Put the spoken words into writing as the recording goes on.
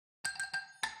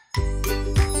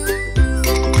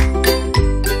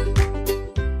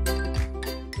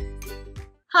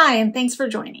Hi, and thanks for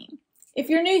joining. If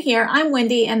you're new here, I'm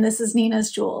Wendy, and this is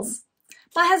Nina's Jewels.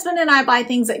 My husband and I buy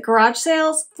things at garage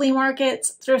sales, flea markets,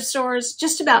 thrift stores,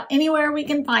 just about anywhere we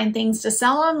can find things to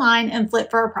sell online and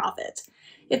flip for a profit.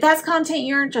 If that's content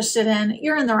you're interested in,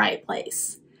 you're in the right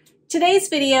place. Today's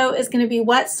video is going to be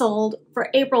what sold for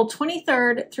April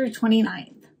 23rd through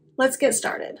 29th. Let's get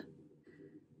started.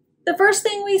 The first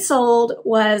thing we sold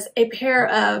was a pair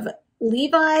of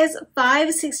Levi's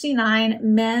 569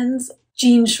 men's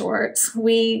jean shorts.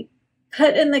 We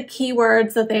put in the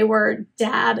keywords that they were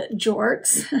dad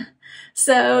jorts.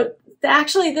 So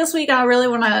actually this week I really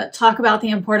want to talk about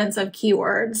the importance of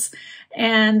keywords.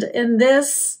 And in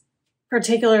this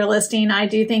particular listing, I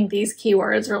do think these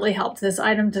keywords really helped this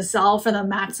item to sell for the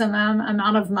maximum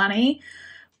amount of money.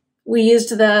 We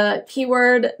used the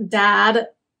keyword dad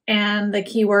and the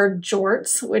keyword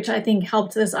jorts, which I think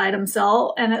helped this item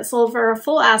sell, and it sold for a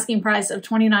full asking price of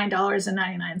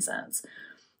 $29.99.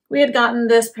 We had gotten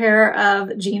this pair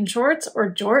of jean shorts or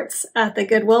jorts at the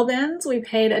Goodwill bins. We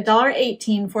paid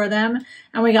 $1.18 for them,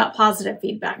 and we got positive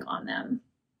feedback on them.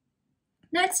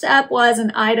 Next up was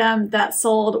an item that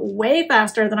sold way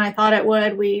faster than I thought it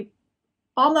would. We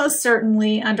almost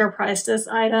certainly underpriced this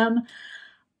item.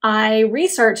 I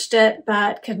researched it,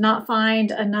 but could not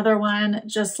find another one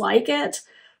just like it.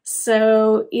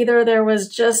 So either there was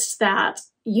just that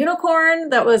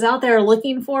unicorn that was out there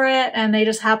looking for it, and they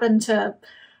just happened to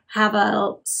have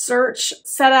a search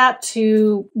set up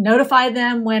to notify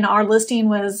them when our listing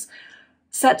was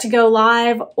set to go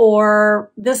live,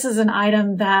 or this is an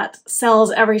item that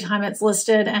sells every time it's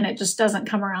listed and it just doesn't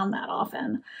come around that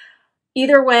often.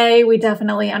 Either way, we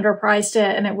definitely underpriced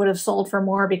it, and it would have sold for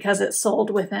more because it sold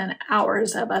within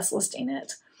hours of us listing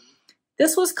it.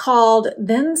 This was called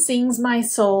Then Sings My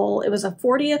Soul. It was a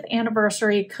 40th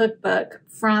anniversary cookbook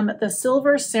from the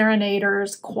Silver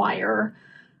Serenaders Choir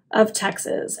of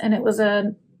Texas, and it was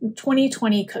a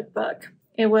 2020 cookbook.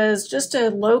 It was just a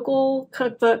local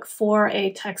cookbook for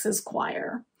a Texas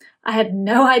choir. I had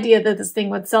no idea that this thing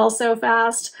would sell so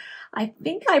fast. I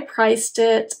think I priced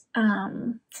it, I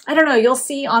don't know, you'll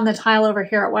see on the tile over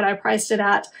here at what I priced it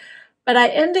at, but I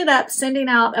ended up sending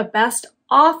out a best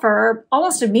offer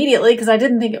almost immediately because I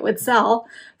didn't think it would sell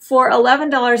for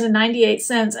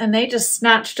 $11.98, and they just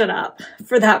snatched it up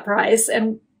for that price.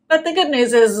 But the good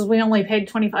news is we only paid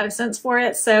 25 cents for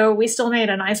it, so we still made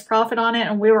a nice profit on it,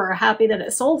 and we were happy that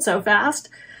it sold so fast,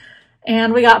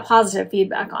 and we got positive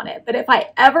feedback on it. But if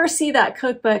I ever see that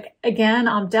cookbook again,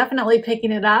 I'm definitely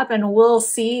picking it up, and we'll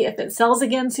see if it sells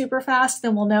again super fast,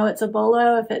 then we'll know it's a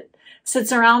Bolo. If it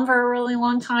sits around for a really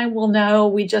long time, we'll know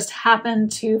we just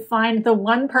happened to find the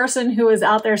one person who was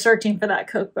out there searching for that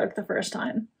cookbook the first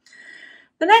time.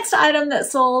 The next item that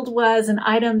sold was an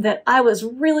item that I was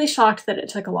really shocked that it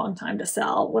took a long time to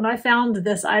sell. When I found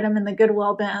this item in the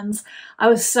Goodwill bins, I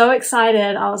was so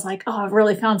excited. I was like, oh, I've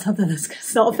really found something that's going to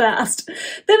sell fast.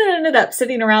 Then it ended up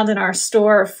sitting around in our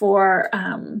store for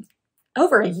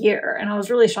over a year, and I was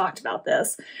really shocked about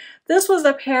this. This was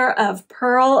a pair of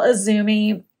Pearl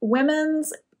Izumi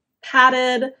women's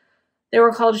padded, they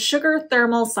were called Sugar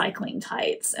Thermal Cycling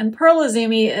Tights. And Pearl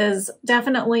Izumi is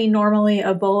definitely normally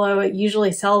a Bolo. It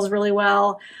usually sells really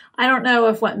well. I don't know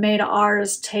if what made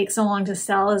ours take so long to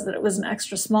sell is that it was an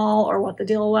extra small or what the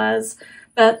deal was.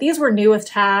 But these were new with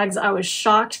tags. I was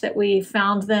shocked that we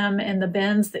found them in the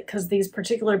bins because these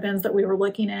particular bins that we were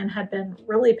looking in had been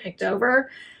really picked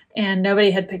over and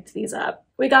nobody had picked these up.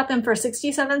 We got them for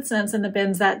 67 cents in the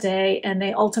bins that day, and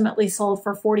they ultimately sold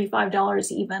for $45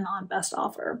 even on best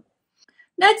offer.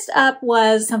 Next up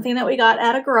was something that we got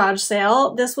at a garage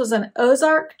sale. This was an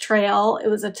Ozark Trail. It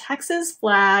was a Texas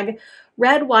flag,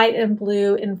 red, white, and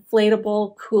blue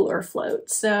inflatable cooler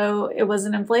float. So it was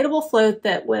an inflatable float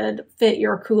that would fit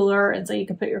your cooler, and so you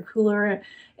can put your cooler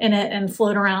in it and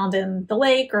float around in the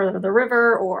lake or the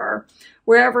river or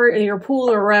wherever, your pool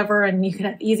or wherever, and you can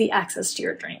have easy access to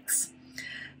your drinks.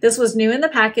 This was new in the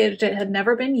package. It had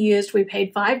never been used. We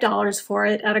paid $5 for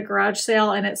it at a garage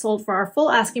sale, and it sold for our full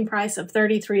asking price of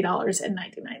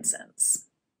 $33.99.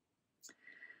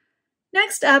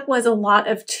 Next up was a lot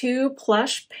of 2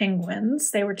 plush penguins.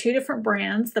 They were 2 different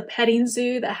brands, the Petting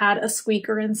Zoo that had a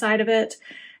squeaker inside of it,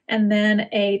 and then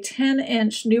a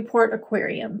 10-inch Newport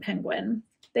Aquarium penguin.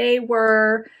 They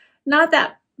were not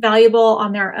that valuable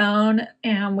on their own,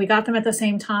 and we got them at the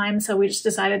same time, so we just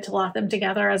decided to lot them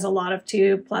together as a lot of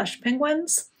 2 plush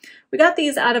penguins. We got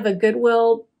these out of a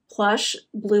Goodwill plush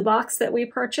blue box that we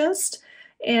purchased,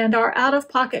 and our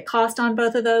out-of-pocket cost on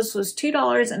both of those was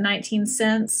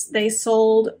 $2.19. They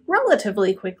sold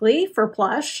relatively quickly for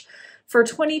plush. for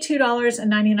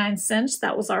 $22.99.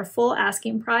 That was our full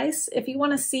asking price. If you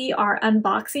want to see our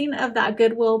unboxing of that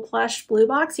Goodwill plush blue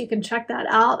box, you can check that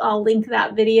out. I'll link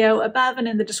that video above and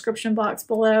in the description box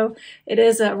below. It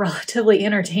is a relatively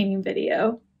entertaining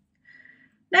video.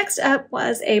 Next up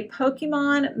was a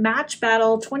Pokemon Match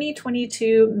Battle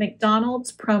 2022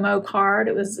 McDonald's promo card.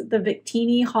 It was the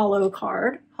Victini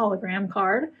hologram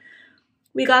card.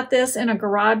 We got this in a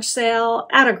garage sale,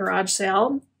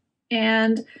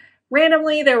 and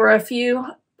randomly there were a few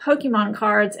Pokemon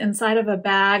cards inside of a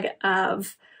bag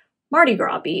of Mardi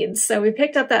Gras beads. So we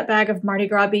picked up that bag of Mardi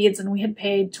Gras beads and we had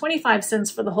paid 25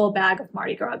 cents for the whole bag of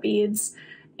Mardi Gras beads.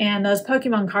 And those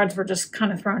Pokemon cards were just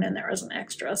kind of thrown in there as an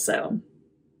extra. So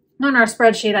on our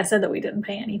spreadsheet, I said that we didn't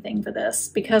pay anything for this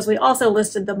because we also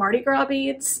listed the Mardi Gras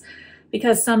beads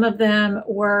because some of them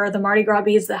were the Mardi Gras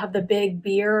beads that have the big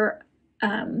beer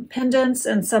pendants,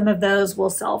 and some of those will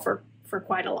sell for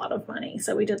quite a lot of money.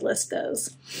 So we did list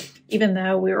those, even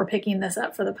though we were picking this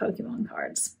up for the Pokemon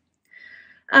cards.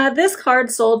 This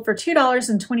card sold for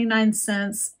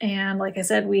 $2.29, and like I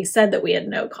said, we said that we had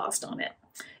no cost on it.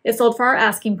 It sold for our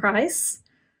asking price.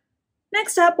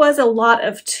 Next up was a lot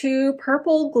of 2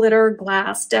 purple glitter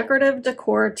glass decorative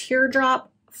decor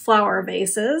teardrop flower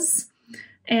vases.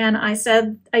 And I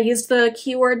said I used the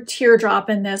keyword teardrop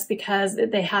in this because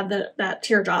they had that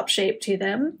teardrop shape to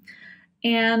them.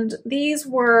 And these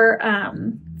were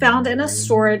found in a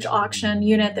storage auction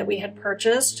unit that we had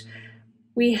purchased.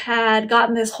 We had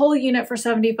gotten this whole unit for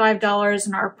 $75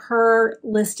 and our per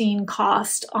listing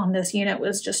cost on this unit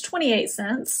was just 28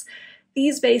 cents.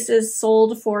 These vases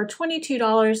sold for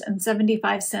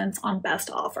 $22.75 on best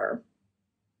offer.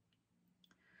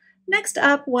 Next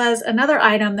up was another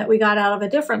item that we got out of a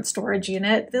different storage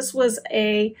unit. This was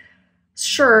a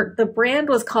shirt. The brand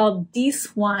was called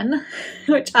Dice One,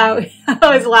 which I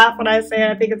always laugh when I say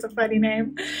it. I think it's a funny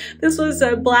name. This was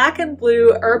a black and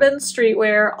blue urban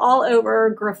streetwear all over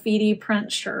graffiti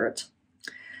print shirt.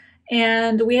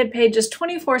 And we had paid just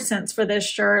 24 cents for this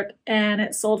shirt, and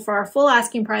it sold for our full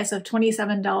asking price of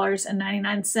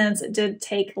 $27.99. It did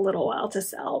take a little while to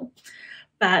sell.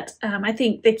 But I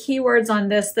think the keywords on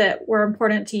this that were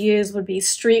important to use would be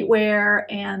streetwear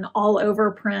and all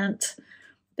over print.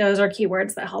 Those are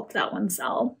keywords that helped that one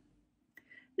sell.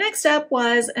 Next up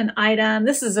was an item.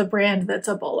 This is a brand that's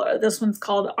a Bolo. This one's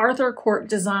called Arthur Court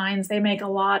Designs. They make a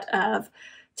lot of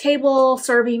table,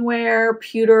 servingware,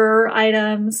 pewter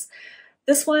items.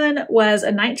 This one was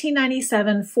a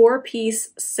 1997 4-piece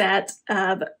set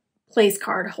of place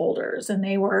card holders, and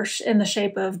they were in the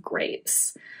shape of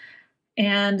grapes.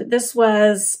 And this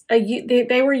was,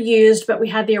 they were used, but we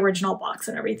had the original box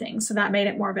and everything, so that made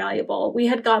it more valuable. We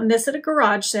had gotten this at a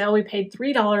garage sale. We paid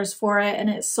 $3 for it, and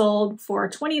it sold for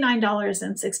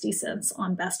 $29.60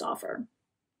 on best offer.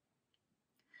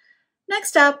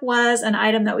 Next up was an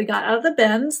item that we got out of the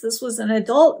bins. This was an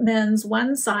adult men's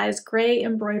one-size gray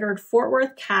embroidered Fort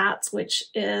Worth Cats, which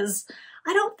is,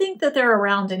 I don't think that they're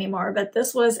around anymore, but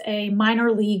this was a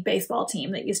minor league baseball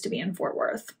team that used to be in Fort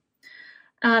Worth.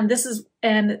 And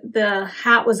the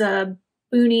hat was a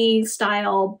boonie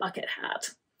style bucket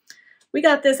hat. We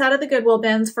got this out of the Goodwill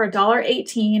bins for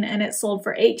 $1.18 and it sold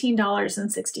for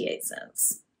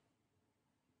 $18.68.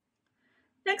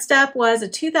 Next up was a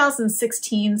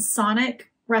 2016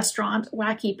 Sonic Restaurant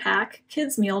Wacky Pack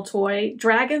Kids Meal Toy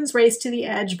Dragons Race to the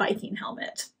Edge Viking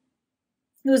helmet.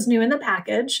 It was new in the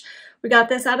package. We got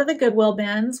this out of the Goodwill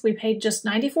bins. We paid just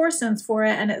 94 cents for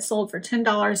it, and it sold for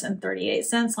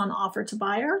 $10.38 on offer to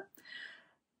buyer.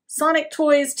 Sonic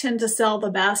toys tend to sell the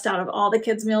best out of all the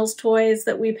kids' meals toys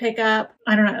that we pick up.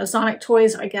 I don't know, Sonic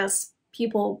toys, I guess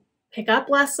people pick up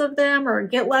less of them or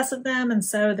get less of them, and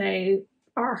so they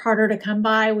are harder to come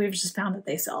by. We've just found that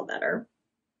they sell better.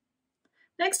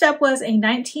 Next up was a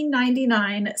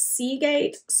 1999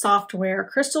 Seagate Software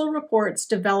Crystal Reports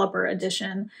Developer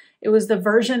Edition. It was the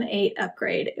version 8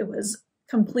 upgrade. It was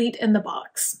complete in the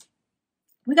box.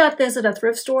 We got this at a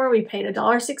thrift store. We paid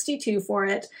 $1.62 for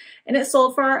it, and it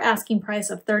sold for our asking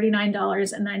price of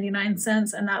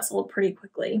 $39.99, and that sold pretty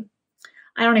quickly.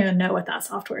 I don't even know what that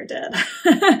software did.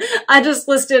 I just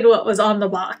listed what was on the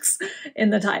box in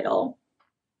the title.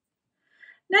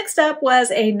 Next up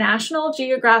was a National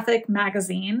Geographic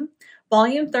magazine,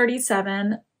 volume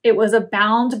 37. It was a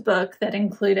bound book that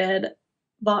included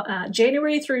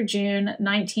January through June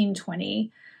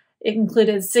 1920. It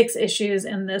included 6 issues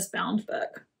in this bound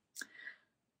book.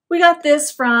 We got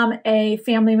this from a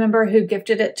family member who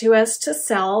gifted it to us to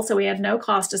sell, so we had no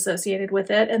cost associated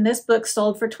with it. And this book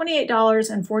sold for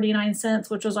 $28.49,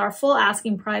 which was our full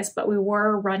asking price, but we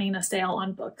were running a sale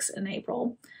on books in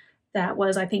April. That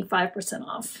was, I think, 5%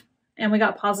 off. And we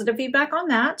got positive feedback on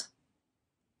that.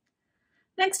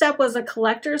 Next up was a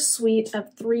collector's suite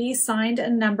of 3 signed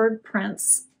and numbered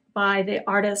prints by the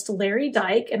artist Larry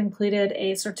Dyke. It included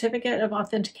a certificate of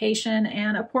authentication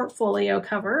and a portfolio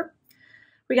cover.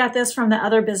 We got this from the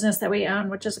other business that we own,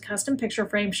 which is a custom picture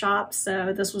frame shop.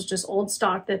 So this was just old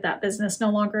stock that business no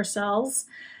longer sells.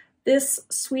 This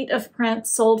suite of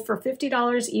prints sold for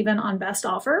 $50 even on best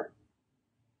offer.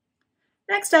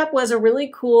 Next up was a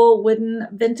really cool wooden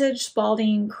vintage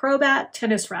Spalding Crobat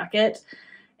tennis racket.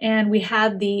 And we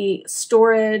had the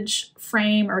storage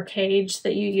frame or cage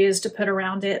that you use to put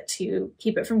around it to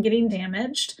keep it from getting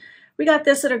damaged. We got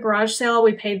this at a garage sale.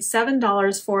 We paid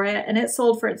 $7 for it, and it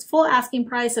sold for its full asking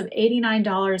price of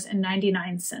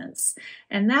 $89.99.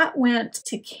 And that went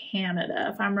to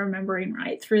Canada, if I'm remembering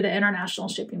right, through the international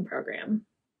shipping program.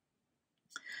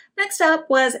 Next up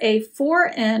was a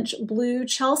 4-inch blue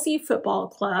Chelsea Football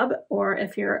Club, or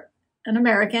if you're an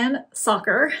American,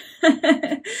 soccer.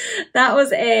 That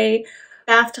was a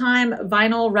bath time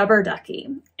vinyl rubber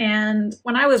ducky. And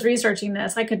when I was researching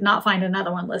this, I could not find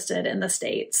another one listed in the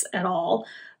States at all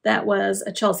that was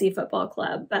a Chelsea Football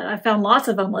Club, but I found lots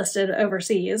of them listed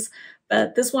overseas,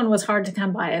 but this one was hard to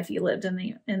come by if you lived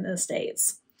in the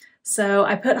States. So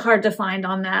I put hard to find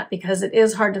on that because it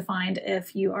is hard to find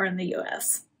if you are in the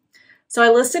US. So I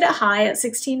listed it high at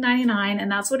 $16.99, and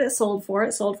that's what it sold for.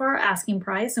 It sold for our asking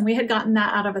price, and we had gotten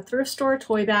that out of a thrift store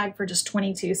toy bag for just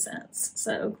 22 cents.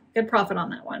 So good profit on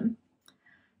that one.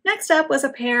 Next up was a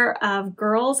pair of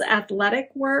Girls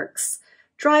Athletic Works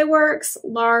Dryworks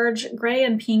large gray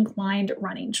and pink lined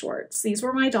running shorts. These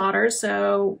were my daughter's,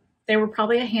 so they were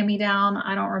probably a hand-me-down.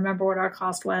 I don't remember what our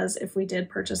cost was if we did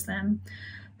purchase them.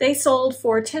 They sold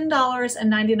for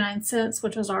 $10.99,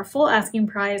 which was our full asking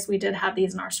price. We did have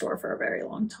these in our store for a very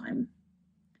long time.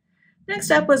 Next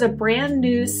up was a brand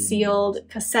new sealed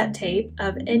cassette tape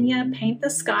of Enya Paint the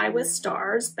Sky with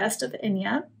Stars, Best of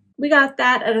Enya. We got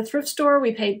that at a thrift store.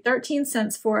 We paid 13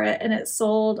 cents for it, and it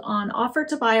sold on offer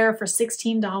to buyer for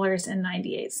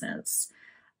 $16.98.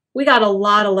 We got a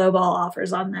lot of lowball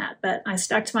offers on that, but I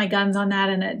stuck to my guns on that,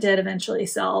 and it did eventually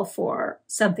sell for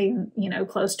something,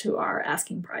 close to our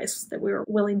asking price that we were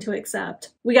willing to accept.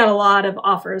 We got a lot of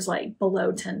offers like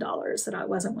below $10 that I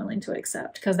wasn't willing to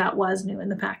accept because that was new in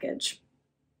the package.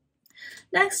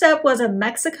 Next up was a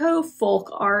Mexico folk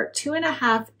art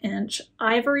 2.5-inch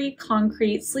ivory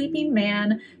concrete sleeping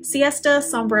man siesta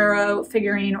sombrero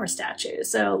figurine or statue.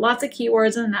 So lots of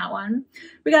keywords in that one.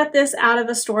 We got this out of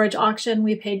a storage auction.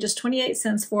 We paid just 28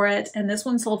 cents for it, and this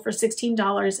one sold for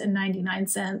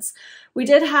 $16.99. We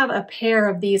did have a pair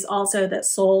of these also that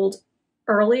sold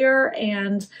earlier,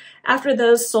 and after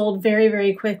those sold very,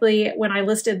 very quickly, when I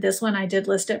listed this one, I did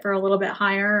list it for a little bit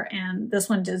higher, and this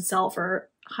one did sell for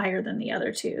higher than the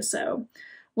other two. So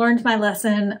learned my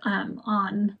lesson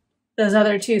on those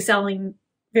other two selling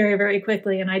very, very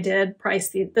quickly, and I did price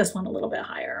this one a little bit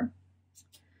higher.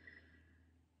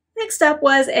 Next up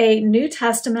was a New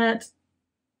Testament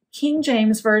King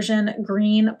James Version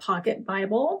green pocket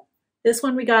Bible. This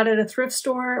one we got at a thrift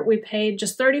store. We paid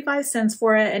just 35 cents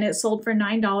for it, and it sold for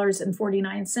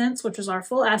 $9.49, which was our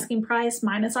full asking price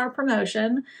minus our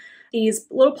promotion. These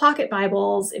little pocket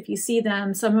Bibles, if you see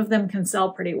them, some of them can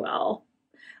sell pretty well.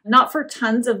 Not for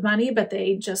tons of money, but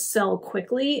they just sell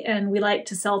quickly, and we like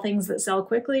to sell things that sell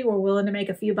quickly. We're willing to make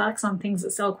a few bucks on things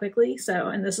that sell quickly,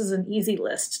 and this is an easy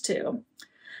list too.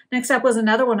 Next up was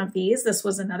another one of these. This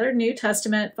was another New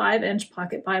Testament 5-inch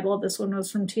pocket Bible. This one was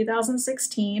from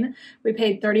 2016. We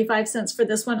paid 35 cents for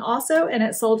this one also, and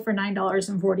it sold for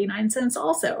 $9.49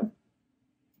 also.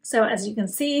 So as you can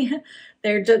see,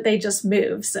 they just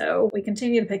move, so we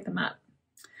continue to pick them up.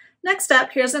 Next up,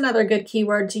 here's another good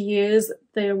keyword to use,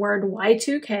 the word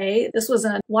Y2K. This was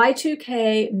a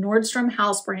Y2K Nordstrom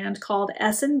house brand called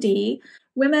S&D,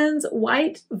 women's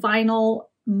white vinyl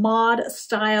mod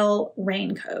style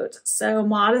raincoat. So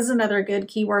mod is another good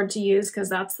keyword to use because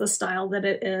that's the style that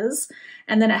it is.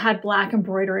 And then it had black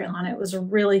embroidery on it. It was a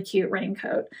really cute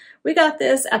raincoat. We got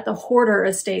this at the Hoarder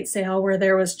estate sale where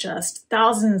there was just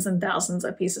thousands and thousands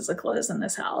of pieces of clothes in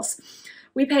this house.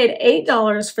 We paid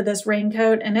 $8 for this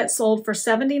raincoat, and it sold for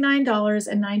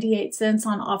 $79.98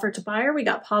 on offer to buyer. We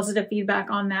got positive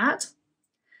feedback on that.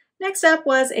 Next up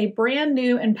was a brand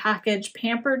new and packaged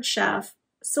Pampered Chef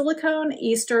silicone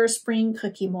Easter spring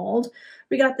cookie mold.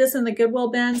 We got this in the Goodwill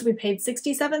bins. We paid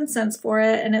 67 cents for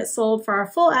it, and it sold for our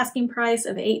full asking price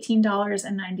of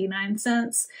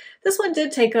 $18.99. This one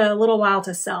did take a little while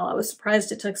to sell. I was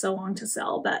surprised it took so long to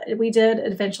sell, but we did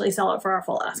eventually sell it for our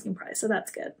full asking price, so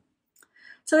that's good.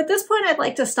 So at this point, I'd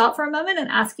like to stop for a moment and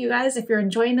ask you guys, if you're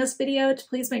enjoying this video, to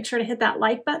please make sure to hit that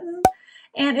like button.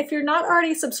 And if you're not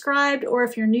already subscribed, or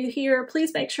if you're new here,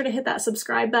 please make sure to hit that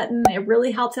subscribe button. It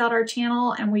really helps out our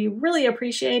channel and we really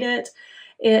appreciate it.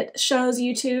 It shows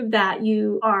YouTube that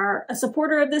you are a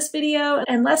supporter of this video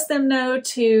and lets them know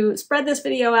to spread this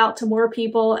video out to more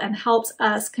people and helps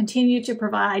us continue to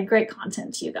provide great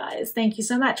content to you guys. Thank you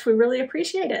so much. We really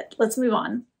appreciate it. Let's move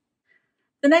on.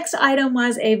 The next item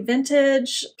was a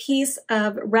vintage piece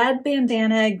of red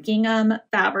bandana gingham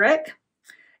fabric.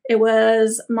 It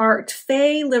was marked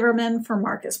Faye Liverman for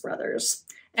Marcus Brothers.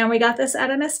 And we got this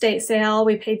at an estate sale.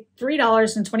 We paid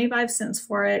 $3.25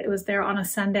 for it. It was there on a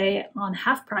Sunday on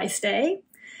half price day.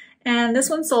 And this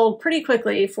one sold pretty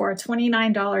quickly for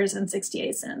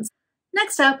 $29.68.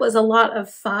 Next up was a lot of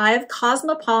 5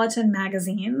 Cosmopolitan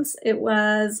magazines. It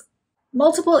was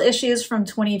multiple issues from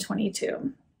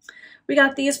 2022. We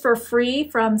got these for free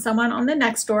from someone on the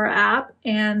Nextdoor app,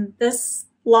 and this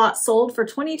lot sold for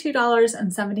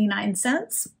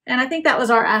 $22.79. And I think that was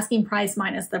our asking price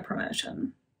minus the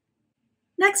promotion.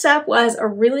 Next up was a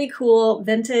really cool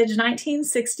vintage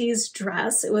 1960s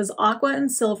dress. It was aqua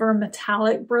and silver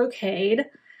metallic brocade,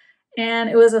 and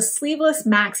it was a sleeveless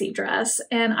maxi dress.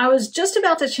 And I was just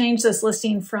about to change this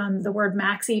listing from the word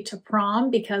maxi to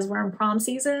prom because we're in prom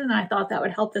season, and I thought that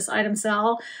would help this item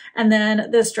sell. And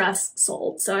then this dress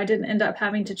sold, so I didn't end up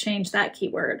having to change that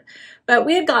keyword. But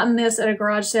we had gotten this at a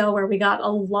garage sale where we got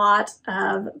a lot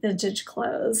of vintage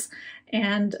clothes.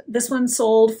 And this one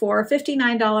sold for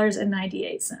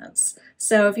 $59.98.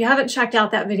 So if you haven't checked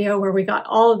out that video where we got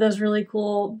all of those really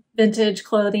cool vintage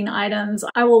clothing items,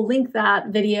 I will link that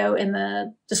video in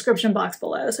the description box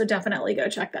below. So definitely go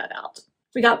check that out.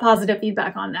 We got positive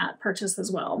feedback on that purchase as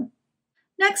well.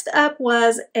 Next up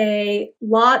was a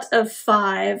lot of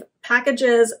 5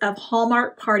 packages of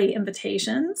Hallmark party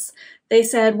invitations. They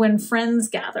said, when friends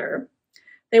gather.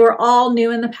 They were all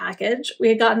new in the package. We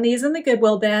had gotten these in the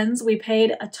Goodwill bins. We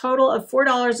paid a total of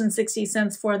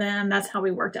 $4.60 for them. That's how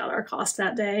we worked out our cost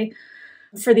that day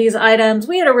for these items.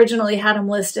 We had originally had them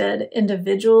listed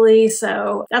individually,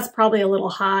 so that's probably a little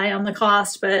high on the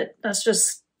cost, but that's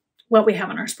just what we have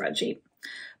on our spreadsheet.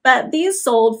 But these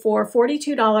sold for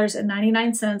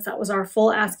 $42.99. That was our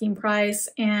full asking price,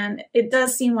 and it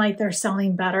does seem like they're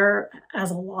selling better as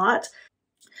a lot.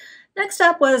 Next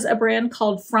up was a brand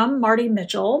called From Marty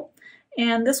Mitchell,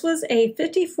 and this was a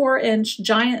 54-inch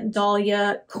giant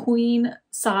dahlia queen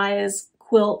size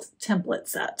quilt template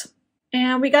set.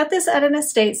 And we got this at an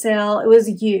estate sale. It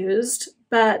was used,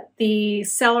 but the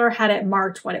seller had it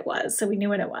marked what it was, so we knew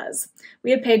what it was.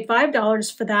 We had paid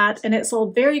 $5 for that, and it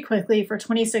sold very quickly for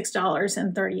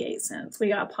 $26.38. We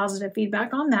got positive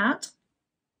feedback on that.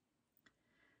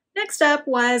 Next up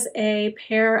was a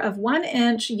pair of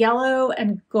 1-inch yellow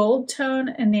and gold tone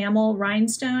enamel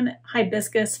rhinestone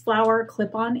hibiscus flower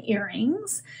clip-on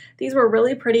earrings. These were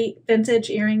really pretty vintage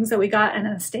earrings that we got at an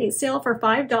estate sale for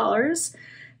 $5.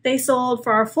 They sold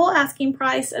for our full asking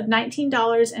price of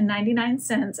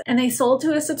 $19.99, and they sold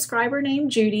to a subscriber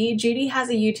named Judy. Judy has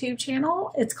a YouTube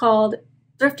channel. It's called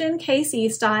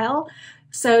Thriftingkcstyle,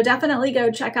 so definitely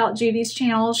go check out Judy's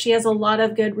channel. She has a lot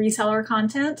of good reseller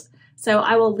content. So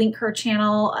I will link her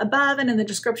channel above and in the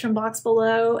description box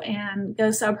below, and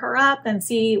go sub her up and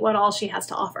see what all she has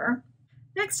to offer.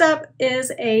 Next up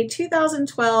is a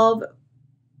 2012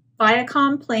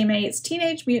 Viacom Playmates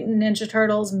Teenage Mutant Ninja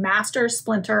Turtles Master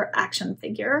Splinter action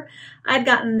figure. I'd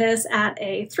gotten this at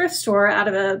a thrift store out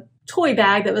of a toy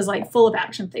bag that was like full of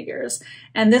action figures.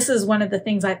 And this is one of the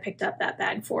things I picked up that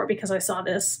bag for because I saw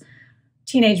this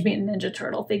Teenage Mutant Ninja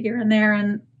Turtle figure in there,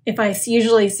 and if I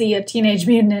usually see a Teenage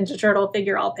Mutant Ninja Turtle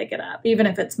figure, I'll pick it up. Even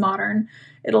if it's modern,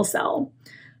 it'll sell.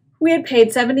 We had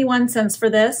paid 71 cents for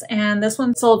this, and this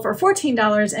one sold for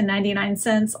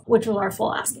 $14.99, which was our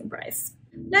full asking price.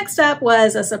 Next up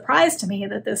was a surprise to me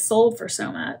that this sold for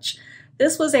so much.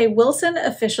 This was a Wilson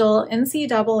Official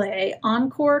NCAA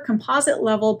Encore composite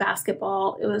level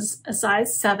basketball. It was a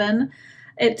size 7.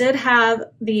 It did have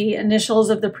the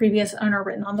initials of the previous owner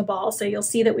written on the ball, so you'll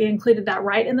see that we included that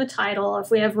right in the title.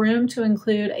 If we have room to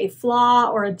include a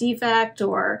flaw or a defect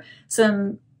or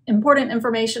some important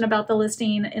information about the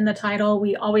listing in the title,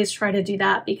 we always try to do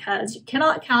that because you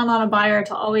cannot count on a buyer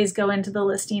to always go into the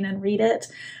listing and read it.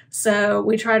 So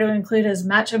we try to include as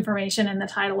much information in the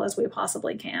title as we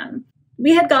possibly can.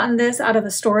 We had gotten this out of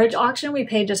a storage auction. We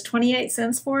paid just 28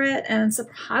 cents for it, and so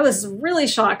I was really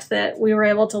shocked that we were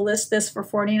able to list this for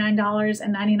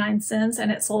 $49.99,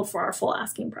 and it sold for our full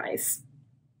asking price.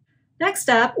 Next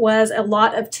up was a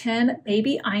lot of 10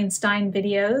 Baby Einstein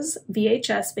videos,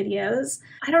 VHS videos.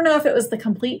 I don't know if it was the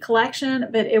complete collection,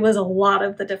 but it was a lot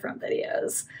of the different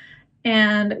videos.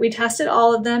 and we tested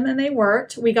all of them and they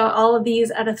worked. We got all of these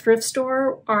at a thrift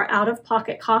store. Our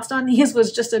out-of-pocket cost on these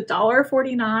was just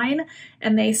 $1.49,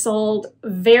 and they sold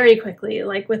very quickly,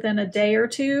 like within a day or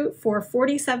two, for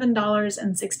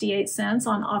 $47.68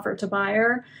 on offer to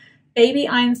buyer. Baby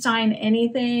Einstein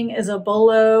anything is a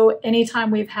Bolo. Anytime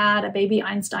we've had a Baby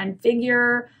Einstein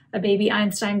figure, a Baby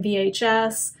Einstein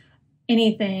VHS,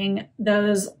 anything,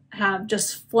 those have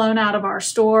just flown out of our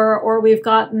store, or we've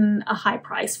gotten a high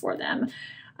price for them.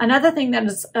 Another thing that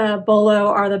is Bolo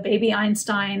are the Baby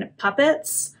Einstein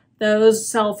puppets. Those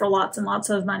sell for lots and lots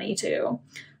of money too.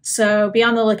 So be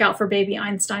on the lookout for Baby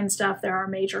Einstein stuff. There are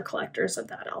major collectors of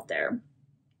that out there.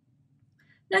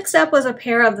 Next up was a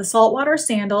pair of the saltwater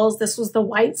sandals. This was the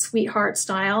white sweetheart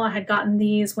style. I had gotten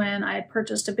these when I had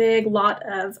purchased a big lot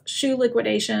of shoe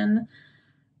liquidation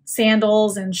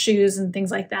sandals and shoes and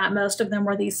things like that. Most of them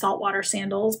were these saltwater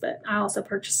sandals, but I also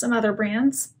purchased some other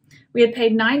brands. We had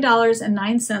paid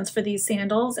 $9.09 for these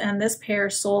sandals, and this pair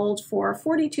sold for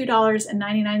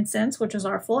 $42.99, which was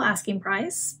our full asking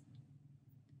price.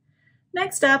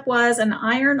 Next up was an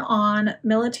iron-on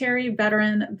military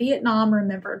veteran Vietnam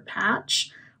remembered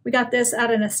patch. We got this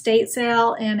at an estate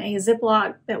sale in a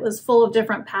Ziploc that was full of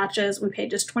different patches. We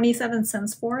paid just 27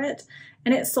 cents for it,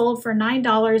 and it sold for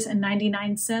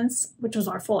 $9.99, which was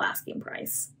our full asking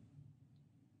price.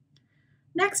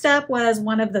 Next up was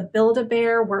one of the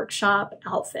Build-A-Bear workshop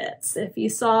outfits. If you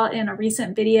saw in a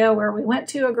recent video where we went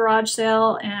to a garage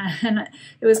sale and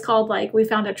it was called like we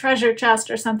found a treasure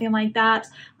chest or something like that,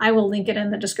 I will link it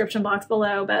in the description box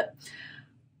below, but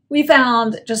we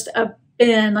found just a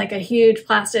bin, like a huge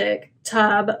plastic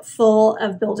tub full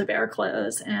of Build-A-Bear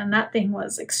clothes, and that thing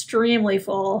was extremely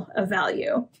full of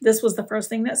value. This was the first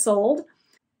thing that sold.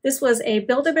 This was a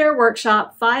Build-A-Bear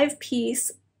workshop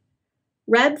 5-piece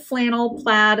red flannel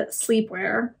plaid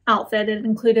sleepwear outfit. It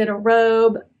included a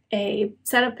robe, a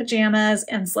set of pajamas,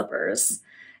 and slippers.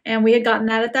 And we had gotten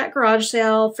that at that garage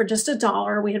sale for just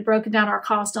 $1. We had broken down our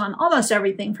cost on almost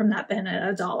everything from that bin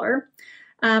at $1.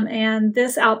 And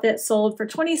this outfit sold for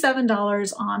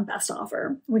 $27 on best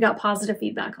offer. We got positive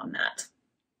feedback on that.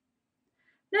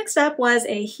 Next up was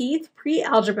a Heath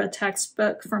pre-algebra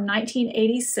textbook from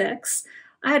 1986.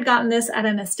 I had gotten this at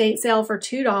an estate sale for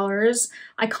 $2.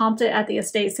 I comped it at the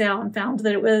estate sale and found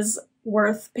that it was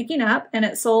worth picking up, and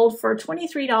it sold for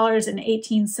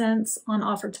 $23.18 on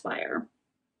offer to buyer.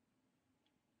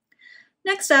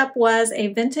 Next up was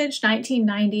a vintage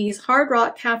 1990s Hard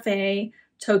Rock Cafe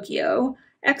Tokyo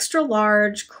extra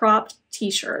large cropped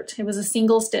t-shirt. It was a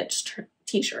single stitch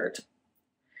t-shirt.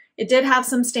 It did have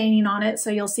some staining on it, so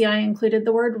you'll see I included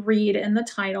the word read in the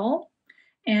title.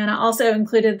 And I also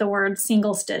included the word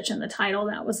single stitch in the title.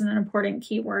 That was an important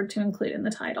keyword to include in the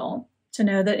title, to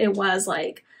know that it was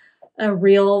like a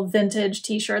real vintage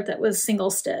t-shirt that was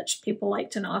single stitch. People like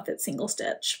to know if it's single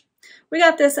stitch. We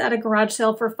got this at a garage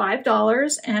sale for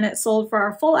 $5, and it sold for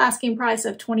our full asking price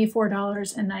of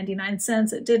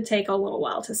 $24.99. It did take a little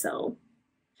while to sell.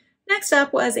 Next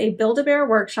up was a Build-A-Bear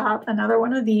workshop, another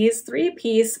one of these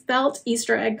 3-piece felt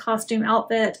Easter egg costume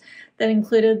outfit that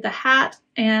included the hat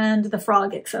and the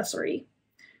frog accessory.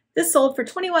 This sold for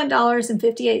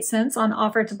 $21.58 on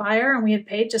offer to buyer, and we had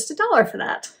paid just $1 for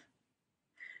that.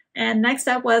 And next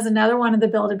up was another one of the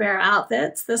Build-A-Bear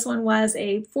outfits. This one was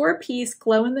a 4-piece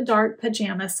glow-in-the-dark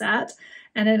pajama set,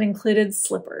 and it included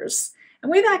slippers. And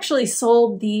we've actually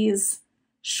sold these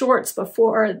shorts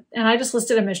before, and I just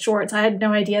listed them as shorts. I had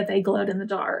no idea they glowed in the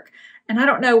dark. And I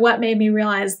don't know what made me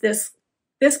realize this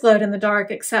glowed in the dark,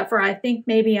 except for I think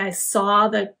maybe I saw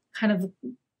the kind of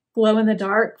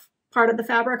glow-in-the-dark part of the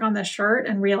fabric on the shirt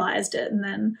and realized it. And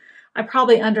then I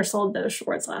probably undersold those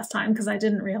shorts last time because I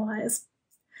didn't realize.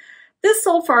 This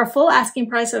sold for our full asking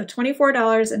price of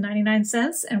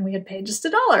 $24.99, and we had paid just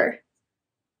 $1.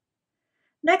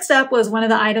 Next up was one of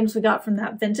the items we got from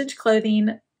that vintage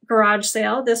clothing garage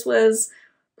sale. This was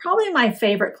probably my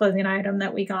favorite clothing item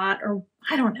that we got, or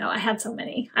I don't know, I had so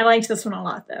many. I liked this one a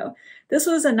lot though. This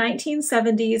was a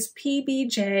 1970s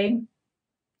PBJ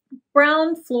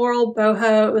brown floral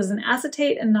boho. It was an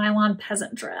acetate and nylon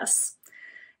peasant dress.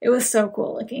 It was so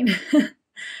cool looking.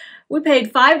 We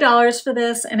paid $5 for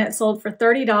this, and it sold for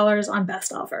 $30 on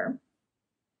best offer.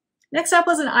 Next up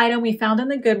was an item we found in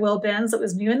the Goodwill bins that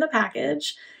was new in the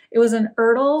package. It was an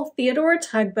Ertl Theodore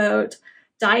tugboat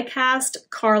die-cast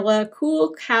Carla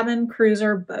cool cabin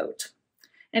cruiser boat.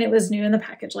 And it was new in the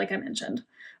package, like I mentioned.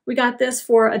 We got this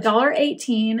for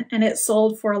 $1.18, and it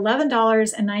sold for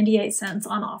 $11.98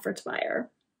 on offer to buyer.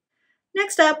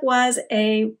 Next up was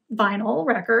a vinyl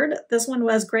record. This one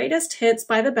was Greatest Hits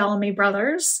by the Bellamy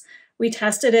Brothers. We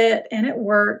tested it and it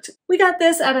worked. We got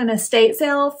this at an estate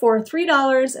sale for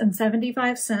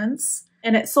 $3.75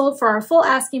 and it sold for our full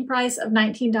asking price of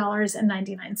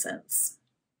 $19.99.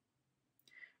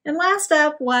 And last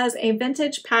up was a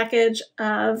vintage package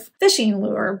of fishing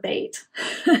lure bait.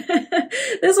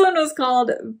 This one was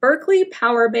called Berkeley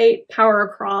Power Bait Power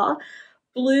Craw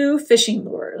Blue Fishing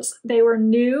Lures. They were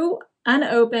new,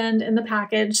 unopened in the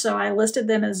package, so I listed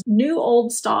them as new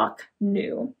old stock,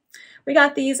 new. We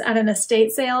got these at an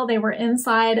estate sale. They were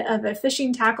inside of a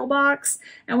fishing tackle box,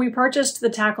 and we purchased the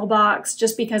tackle box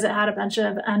just because it had a bunch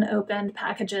of unopened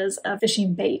packages of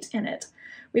fishing bait in it.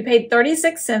 We paid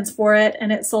 36 cents for it,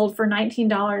 and it sold for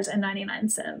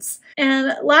 $19.99.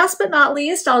 And last but not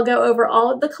least, I'll go over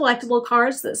all of the collectible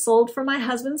cards that sold from my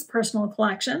husband's personal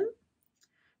collection.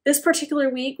 This particular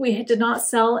week, we did not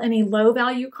sell any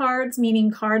low-value cards, meaning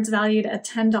cards valued at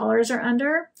 $10 or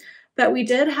under. But we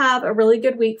did have a really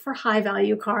good week for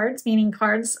high-value cards, meaning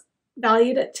cards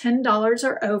valued at $10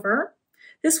 or over.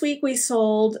 This week we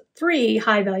sold 3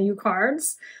 high-value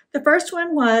cards. The first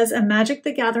one was a Magic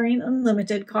the Gathering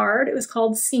Unlimited card. It was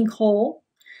called Sinkhole.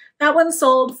 That one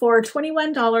sold for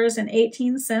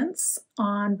 $21.18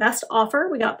 on best offer.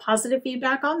 We got positive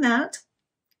feedback on that.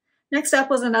 Next up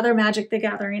was another Magic the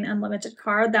Gathering Unlimited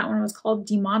card. That one was called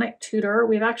Demonic Tutor.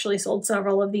 We've actually sold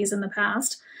several of these in the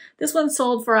past. This one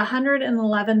sold for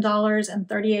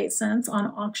 $111.38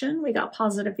 on auction. We got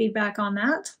positive feedback on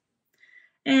that.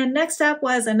 And next up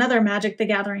was another Magic the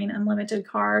Gathering Unlimited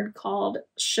card called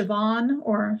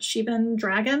Shivan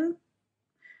Dragon.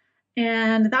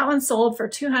 And that one sold for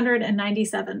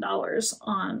 $297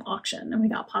 on auction, and we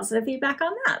got positive feedback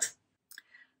on that.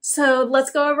 So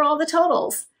let's go over all the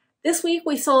totals. This week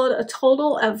we sold a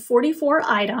total of 44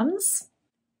 items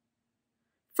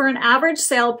for an average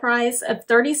sale price of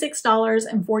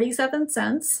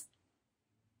 $36.47.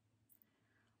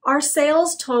 Our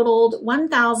sales totaled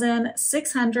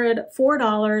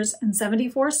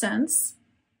 $1,604.74,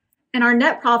 and our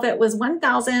net profit was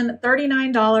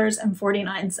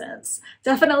 $1,039.49.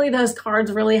 Definitely those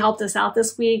cards really helped us out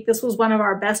this week. This was one of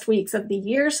our best weeks of the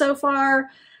year so far,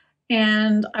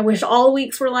 and I wish all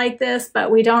weeks were like this,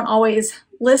 but we don't always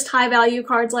list high value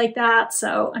cards like that,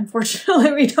 so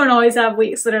unfortunately we don't always have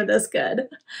weeks that are this good.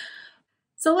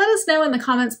 So let us know in the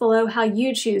comments below how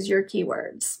you choose your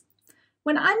keywords.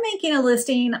 When I'm making a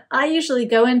listing, I usually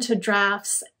go into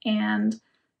drafts and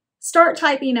start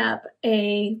typing up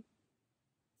a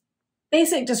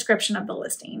basic description of the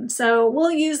listing. So we'll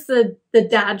use the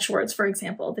dad shorts, for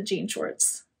example, the jean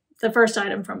shorts, the first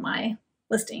item from my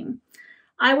listing.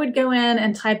 I would go in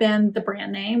and type in the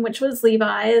brand name, which was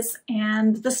Levi's,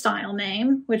 and the style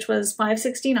name, which was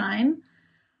 $5.69.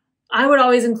 I would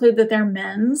always include that they're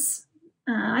men's.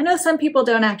 I know some people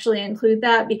don't actually include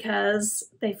that because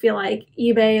they feel like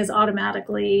eBay is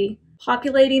automatically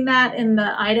populating that in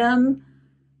the item,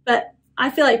 but I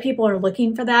feel like people are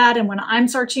looking for that, and when I'm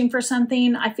searching for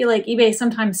something, I feel like eBay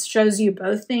sometimes shows you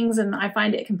both things, and I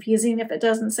find it confusing if it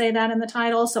doesn't say that in the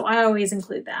title, so I always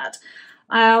include that.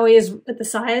 I always put the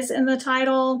size in the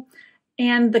title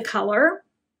and the color.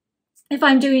 If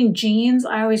I'm doing jeans,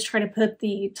 I always try to put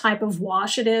the type of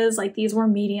wash it is. Like these were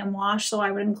medium wash, so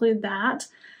I would include that.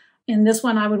 In this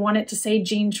one, I would want it to say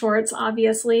jean shorts,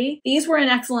 obviously. These were in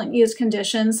excellent use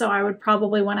condition, so I would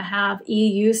probably want to have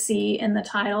EUC in the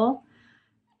title.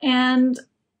 And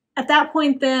at that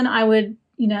point then, I would,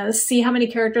 see how many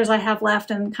characters I have left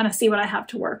and kind of see what I have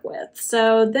to work with.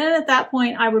 So then at that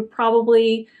point, I would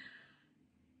probably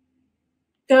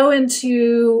go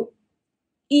into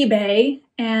eBay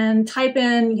and type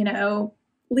in,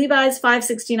 Levi's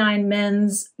 $5.69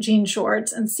 men's jean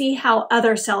shorts and see how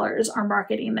other sellers are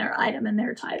marketing their item in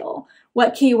their title,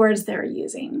 what keywords they're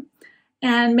using.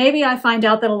 And maybe I find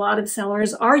out that a lot of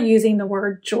sellers are using the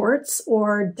word jorts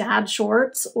or dad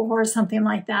shorts or something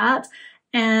like that.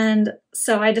 And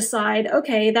so I decide,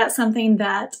 okay, that's something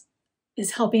that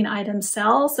is helping items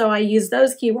sell. So I use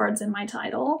those keywords in my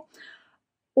title.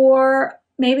 Or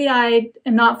maybe I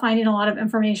am not finding a lot of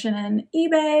information in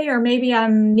eBay, or maybe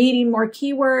I'm needing more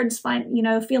keywords,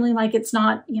 feeling like it's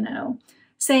not,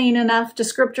 saying enough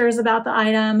descriptors about the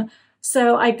item.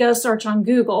 So I go search on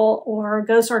Google or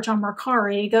go search on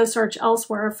Mercari, go search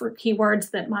elsewhere for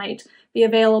keywords that might be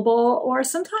available. Or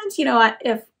sometimes,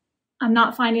 if I'm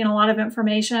not finding a lot of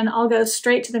information, I'll go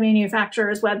straight to the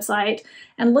manufacturer's website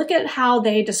and look at how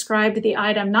they described the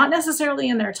item, not necessarily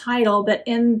in their title, but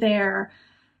in their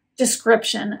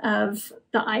description of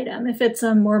the item. If it's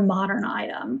a more modern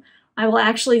item, I will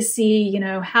actually see,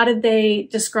 how did they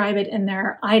describe it in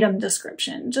their item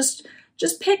description, just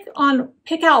just pick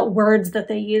out words that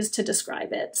they use to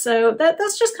describe it. So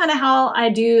that's just kind of how I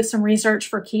do some research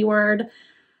for keyword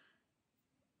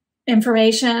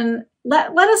information.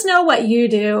 Let us know what you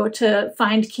do to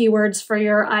find keywords for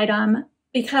your item,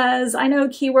 because I know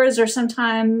keywords are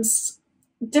sometimes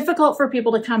difficult for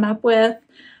people to come up with.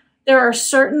 There are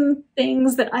certain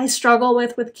things that I struggle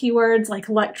with keywords, like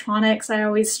electronics. I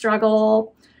always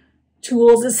struggle.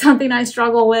 Tools is something I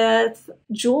struggle with.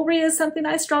 Jewelry is something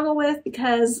I struggle with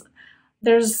because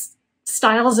there's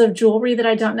styles of jewelry that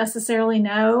I don't necessarily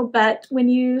know. But when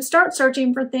you start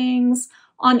searching for things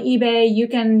on eBay, you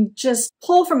can just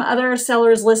pull from other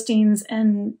sellers' listings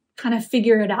and kind of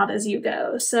figure it out as you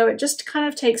go. So it just kind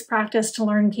of takes practice to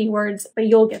learn keywords, but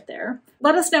you'll get there.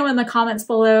 Let us know in the comments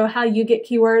below how you get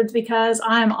keywords, because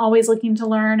I'm always looking to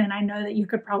learn, and I know that you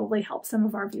could probably help some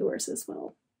of our viewers as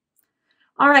well.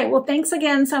 All right, well, thanks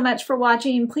again so much for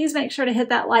watching. Please make sure to hit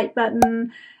that like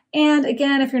button. And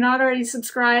again, if you're not already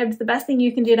subscribed, the best thing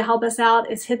you can do to help us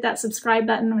out is hit that subscribe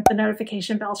button with the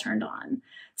notification bell turned on.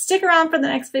 Stick around for the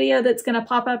next video that's going to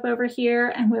pop up over here,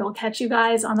 and we will catch you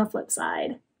guys on the flip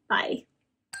side. Bye.